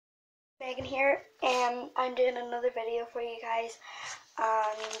Megan here, and I'm doing another video for you guys,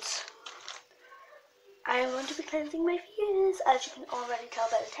 and I'm going to be cleansing my face, as you can already tell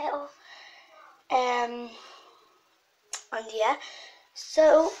by the title. And yeah,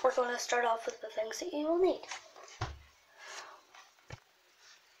 so we're going to start off with the things that you will need.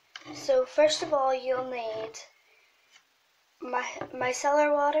 So first of all, you'll need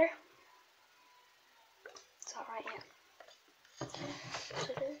micellar water. It's all right here.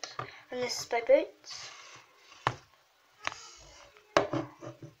 So it is. And this is by Boots.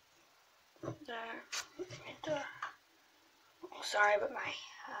 There, right there. Oh, sorry about my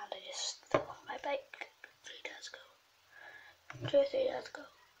hand, I just fell off my bike. 3 days ago. 2 or 3 days ago.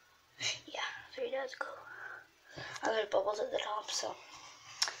 Yeah, 3 days ago. And there's bubbles at the top, so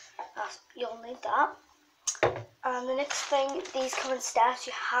you'll need that. And the next thing, these come in steps.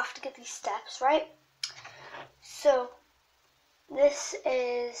 You have to get these steps right. So this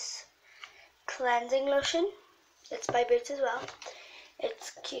is cleansing lotion. It's by Boots as well.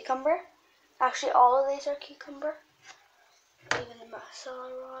 It's cucumber. Actually, all of these are cucumber. Even the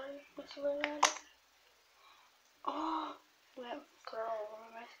micellar water. Oh, yeah, got it all over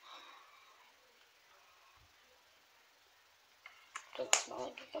my mouth. Doesn't smell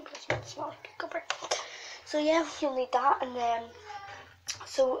like cucumber. It smells like cucumber. So yeah, you'll need that, and then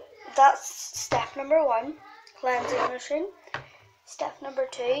so that's step number 1, cleansing lotion. Step number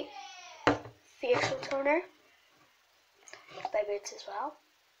 2, facial toner by Boots as well,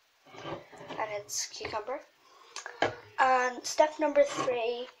 and it's cucumber. And step number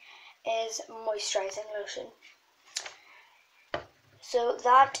 3 is moisturizing lotion. So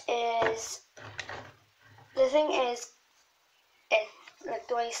that is, the thing is, like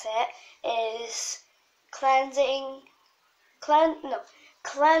the way you say it, is cleanser,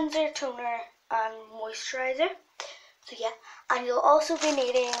 toner, and moisturizer. So yeah, and you'll also be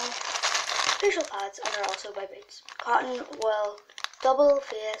needing facial pads, and they're also by Boots. Cotton wool,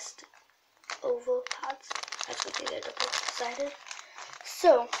 double-faced oval pads. I just think they're double-sided.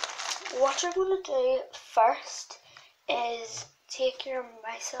 So what you're going to do first is take your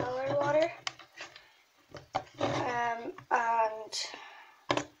micellar water and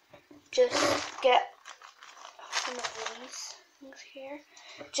just get some of these things here.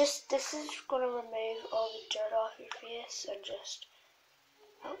 This is going to remove all the dirt off your face and just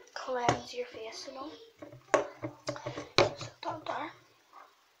help cleanse your face and all. So down there.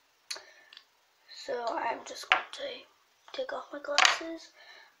 So I'm just going to take off my glasses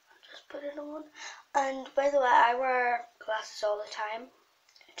and just put it on. And by the way, I wear glasses all the time,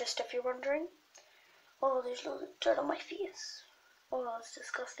 just if you're wondering. Oh, there's loads of dirt on my face. Oh, it's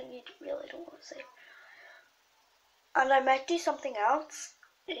disgusting. You really don't want to see. And I might do something else.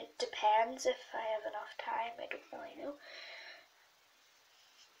 It depends if I have enough time. I don't really know.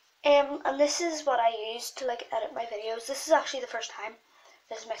 And this is what I use to edit my videos. This is actually the first time.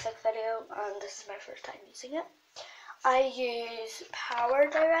 This is my 6th video, and this is my first time using it. I use Power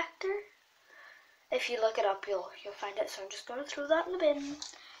Director. If you look it up, you'll find it. So I'm just going to throw that in the bin,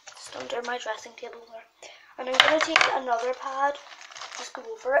 just under my dressing table there. And I'm going to take another pad, just go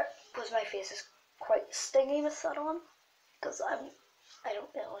over it, because my face is quite stingy with that on, because I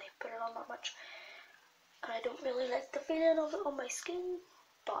don't really put it on that much, and I don't really like the feeling of it on my skin.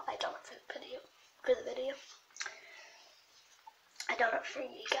 But I done it for the video. I done it for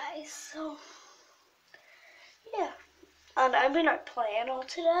you guys, so yeah. And I've been out playing all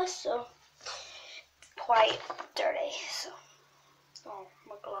today, so it's quite dirty. So, oh,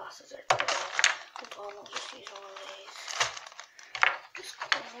 my glasses are dirty. Hold on, I'll just use one of these. Just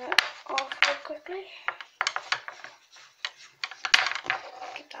clean it off real quickly.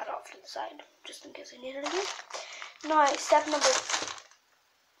 Get that off to the side, just in case I need it again. Now,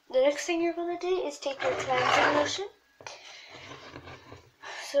 the next thing you're going to do is take your cleansing lotion.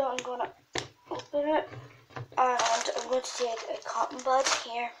 So I'm going to open it, and I'm going to take a cotton bud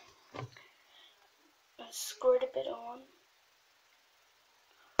here and squirt a bit on.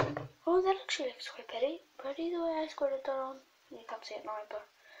 Oh, that actually looks quite pretty the way I squirted that on. You can't see it now, but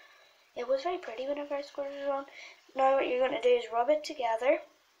it was very pretty whenever I squirted it on. Now what you're going to do is rub it together,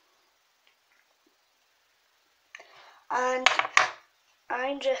 and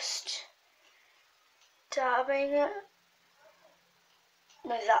I'm just dabbing it.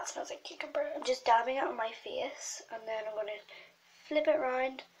 No, that smells like cucumber. I'm just dabbing it on my face, and then I'm going to flip it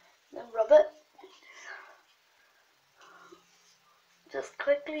around and then rub it just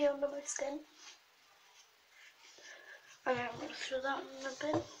quickly under my skin. And then I'm going to throw that in the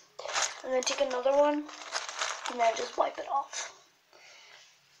bin, and then take another one and then just wipe it off.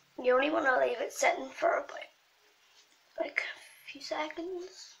 You only want to leave it sitting for about a few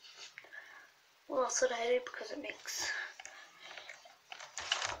seconds. Well, that's what I do because it makes...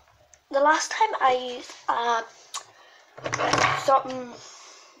 The last time I used something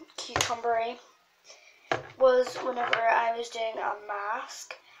cucumbery was whenever I was doing a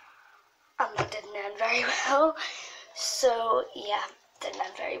mask, and that didn't end very well. So yeah, didn't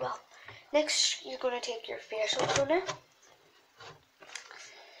end very well. Next, you're going to take your facial toner,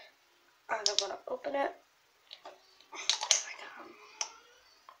 and I'm going to open it. If I can.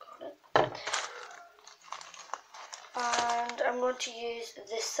 Got it. And I'm going to use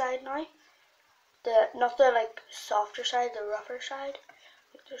this side now. Not the like softer side, the rougher side.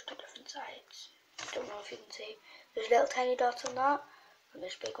 Like, there's two different sides. I don't know if you can see. There's little tiny dots on that, and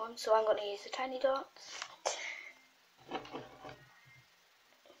there's big ones. So I'm going to use the tiny dots.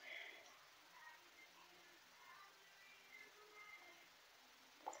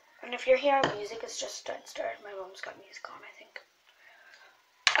 And if you're hearing music, it's just downstairs. My mom's got music on, I think.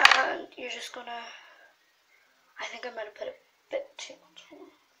 And you're just gonna... I think I might have put a bit too much on.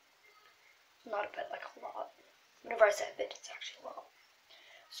 Not a bit, like a lot. Whenever I say a bit, it's actually a lot.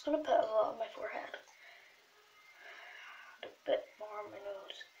 I'm just gonna put a lot on my forehead. And a bit more on my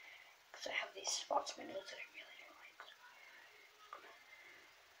nose. Because I have these spots on my nose that I really don't like.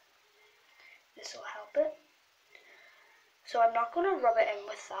 This will help it. So I'm not going to rub it in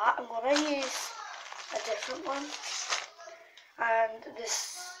with that. I'm going to use a different one. And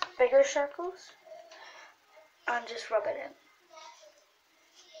this bigger circles. And just rub it in.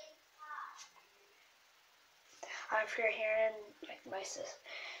 And if you're hearing like my sis,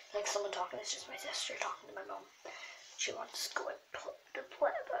 like someone talking, it's just my sister talking to my mom. She wants to go and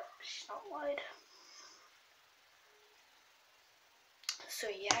play, but she's not loud. So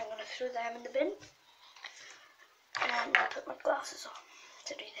yeah, I'm going to throw them in the bin. And I'll put my glasses on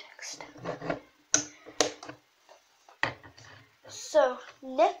to do the next step. So,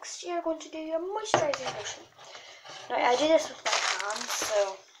 next you're going to do your moisturising lotion. Now, I do this with my hands,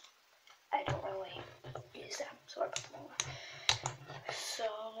 so I don't really use them, so I put them on. So,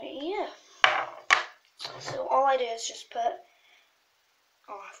 yeah. So, all I do is just put,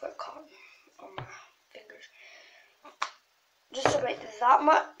 I've got cotton on my fingers. Just about that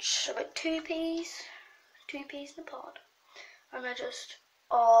much, about 2 peas. 2 peas in a pod, and I just,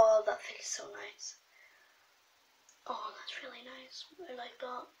 oh, that feels so nice. Oh, that's really nice. I like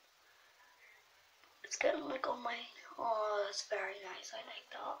that. It's getting like on my, oh, that's very nice. I like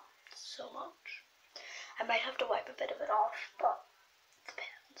that so much. I might have to wipe a bit of it off, but it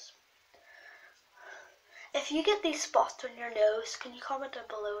depends. If you get these spots on your nose, can you comment down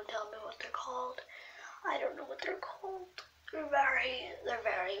below and tell me what they're called? I don't know what they're called. They're very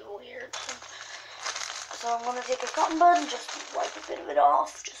weird. So I'm going to take a cotton bud and just wipe a bit of it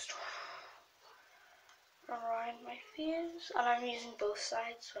off, just around my face. And I'm using both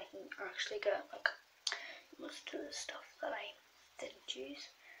sides so I can actually get like most of the stuff that I didn't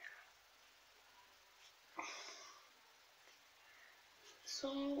use. So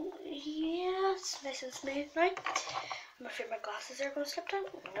yeah, it's nice and smooth now. I'm afraid my glasses are going to slip down.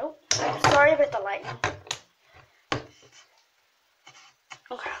 Nope. I'm sorry about the lighting.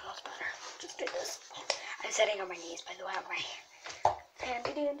 Okay, that's better. Just do this. I'm sitting on my knees, by the way, on my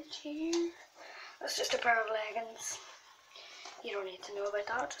handy dandy chair. That's just a pair of leggings. You don't need to know about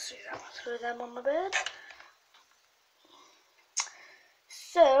that, just throw them on the bed.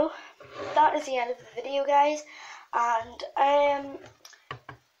 So, that is the end of the video, guys. And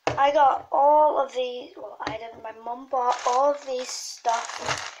I got all of these, well, I didn't, my mum bought all of these stuff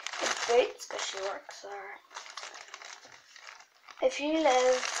in Boots because she works there. If you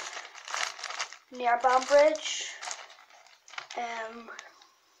live near Banbridge,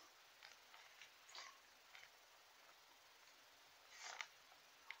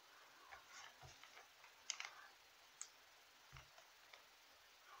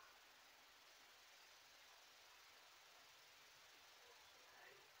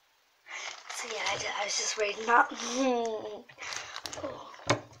 so yeah, I was just reading that. Oh,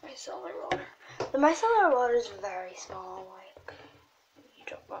 micellar water. The micellar water is very small, like, you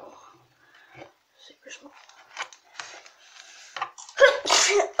don't know. Super small.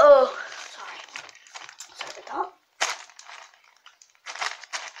 Oh, sorry about that.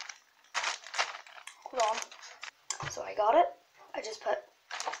 Hold on. So I got it. I just put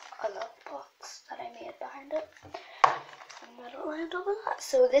a little box that I made behind it. And I don't land over that.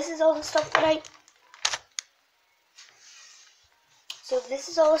 So this is all the stuff that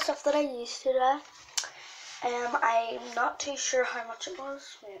I used today. I'm not too sure how much it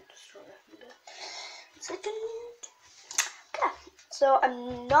was. Yeah, so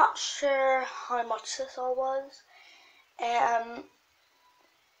I'm not sure how much this all was.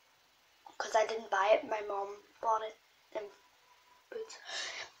 Because because I didn't buy it. My mom bought it in Boots.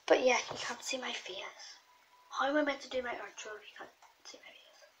 But yeah, you can't see my face. How am I meant to do my outro if you can't see my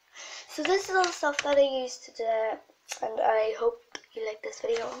face? So this is all the stuff that I used today, and I hope you like this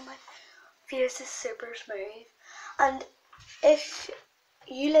video. My face is super smooth. And if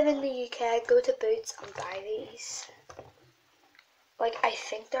you live in the UK, go to Boots and buy these. Like, I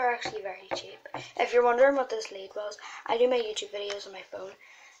think they're actually very cheap. If you're wondering what this lead was, I do my YouTube videos on my phone.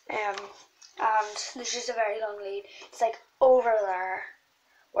 And there's just a very long lead. It's like over there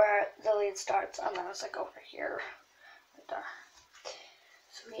where the lead starts, and then it's like over here. Right there.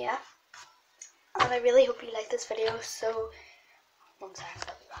 So yeah. And I really hope you like this video. So, one second,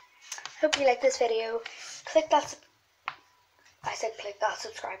 I'll be back. Hope you like this video. Click that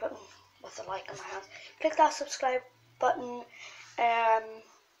subscribe button with the like in my hands. Click that subscribe button.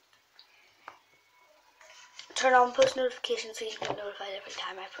 Turn on post notifications so you can get notified every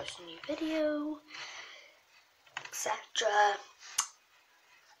time I post a new video, etc.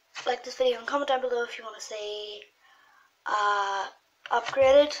 Like this video and comment down below if you want to see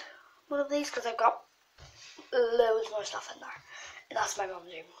upgraded one of these, because I've got loads more stuff in there. And that's my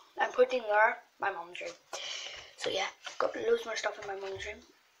mum's room. I'm putting there my mum's room. So yeah, I've got loads more stuff in my mum's room.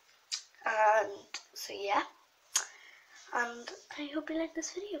 And so yeah. And I hope you like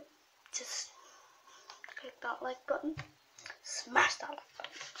this video. Just click that like button. Smash that like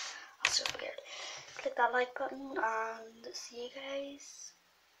button. That's just weird. Click that like button and see you guys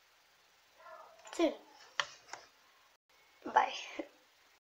soon. Bye.